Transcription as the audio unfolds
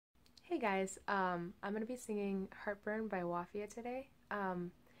guys, I'm gonna be singing Heartburn by Wafia today.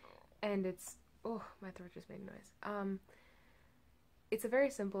 And it's, oh, my throat just made noise. It's a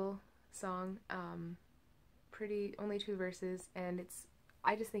very simple song, only 2 verses, and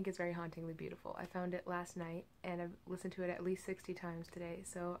I just think it's very hauntingly beautiful. I found it last night, and I've listened to it at least 60 times today,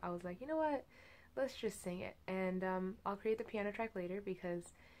 so I was like, you know what, let's just sing it. And I'll create the piano track later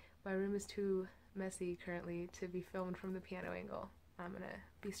because my room is too messy currently to be filmed from the piano angle. I'm gonna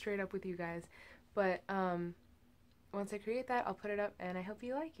be straight up with you guys, but once I create that, I'll put it up, and I hope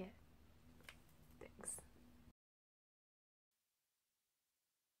you like it. Thanks.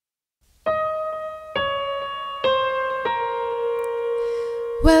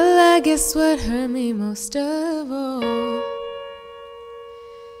 Well, I guess what hurt me most of all,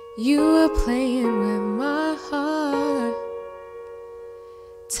 you were playing with my heart.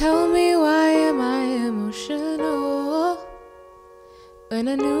 Tell me, why am I emotional when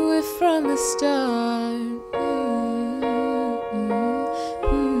I knew it from the start?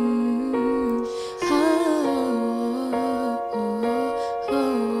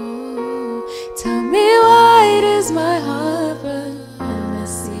 Tell me, why does my heart burn when I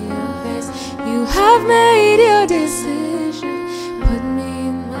see your face? You have made your decision, put me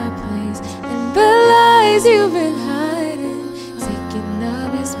in my place, and the lies you've been hiding, taking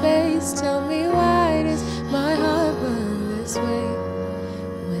up your space. Tell me, why does my heart burn this way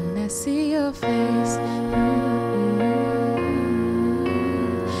when I see your face?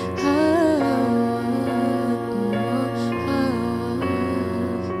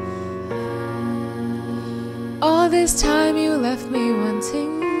 All this time you left me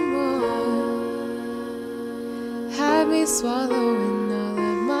wanting more, had me swallowing all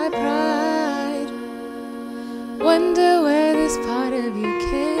of my pride. Wonder where this part of you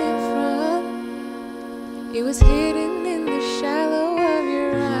came from. It was hidden in the shallow of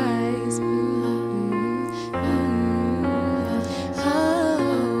your eyes.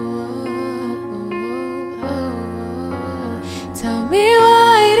 Tell me,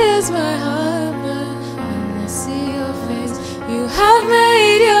 why does my heart burn when I see your face? You have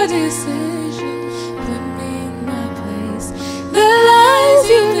made your decision, put me in my place. The lies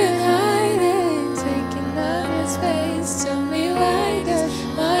you've been hiding, taking up your space. Tell me, why does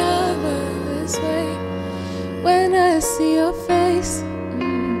my heart burn this way when I see your face?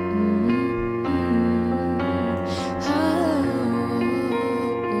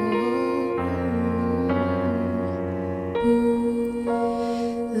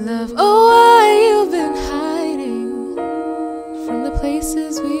 Love, oh, why you've been hiding from the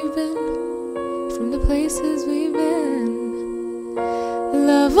places we've been, from the places we've been.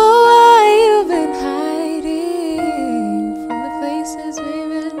 Love, oh, why you've been hiding from the places we've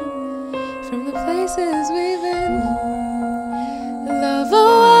been, from the places we've been. Love, oh,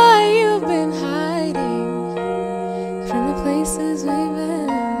 why you've been hiding from the places we've been,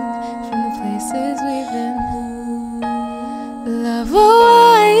 from the places we've been. Love, oh,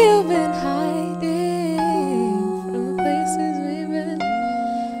 why you've been hiding from the places we've been,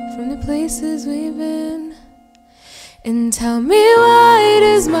 from the places we've been. And tell me, why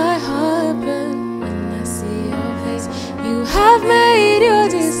does my heart burn when I see your face? You have made your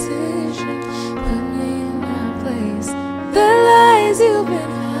decision, put me in my place. The lies you've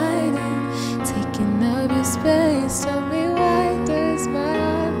been hiding, taking up your space. Tell me, why does my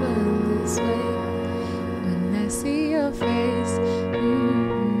heart burn this way when I see your face?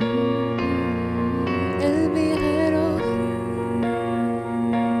 El viajero,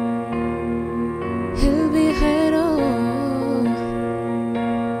 el viajero,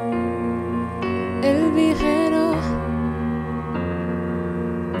 el viajero,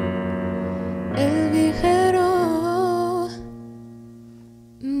 el viajero.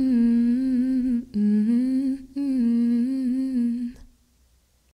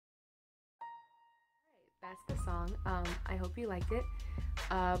 That's the song. I hope you liked it.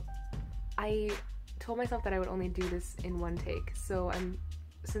 I told myself that I would only do this in 1 take, so I'm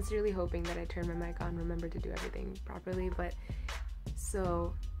sincerely hoping that I turn my mic on, remember to do everything properly. But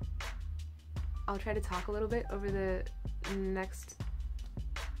so I'll try to talk a little bit over the next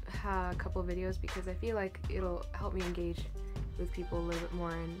couple videos because I feel like it'll help me engage with people a little bit more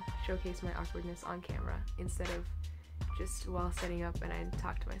and showcase my awkwardness on camera instead of just while setting up and I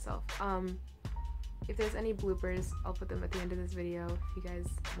talk to myself. If there's any bloopers, I'll put them at the end of this video if you guys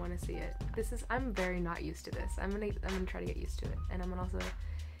want to see it. I'm very not used to this. I'm gonna try to get used to it, and I'm gonna also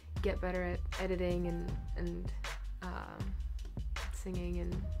get better at editing and singing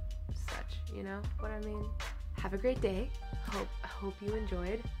and such. You know what I mean? Have a great day. Hope you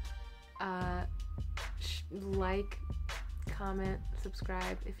enjoyed. Like, comment,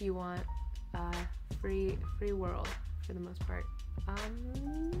 subscribe if you want. Free world for the most part.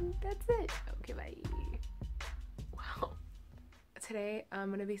 That's it. Okay, bye. Wow. Today I'm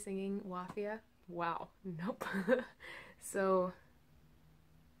gonna be singing Wafia. Wow. Nope. So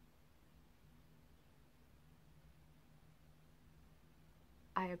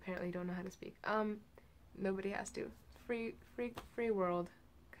I apparently don't know how to speak. Nobody has to. Free world,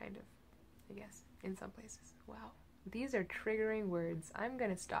 kind of, I guess, in some places. Wow. These are triggering words. I'm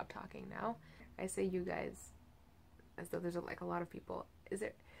gonna stop talking now. I say you guys as though there's like a lot of people. Is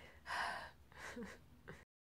there?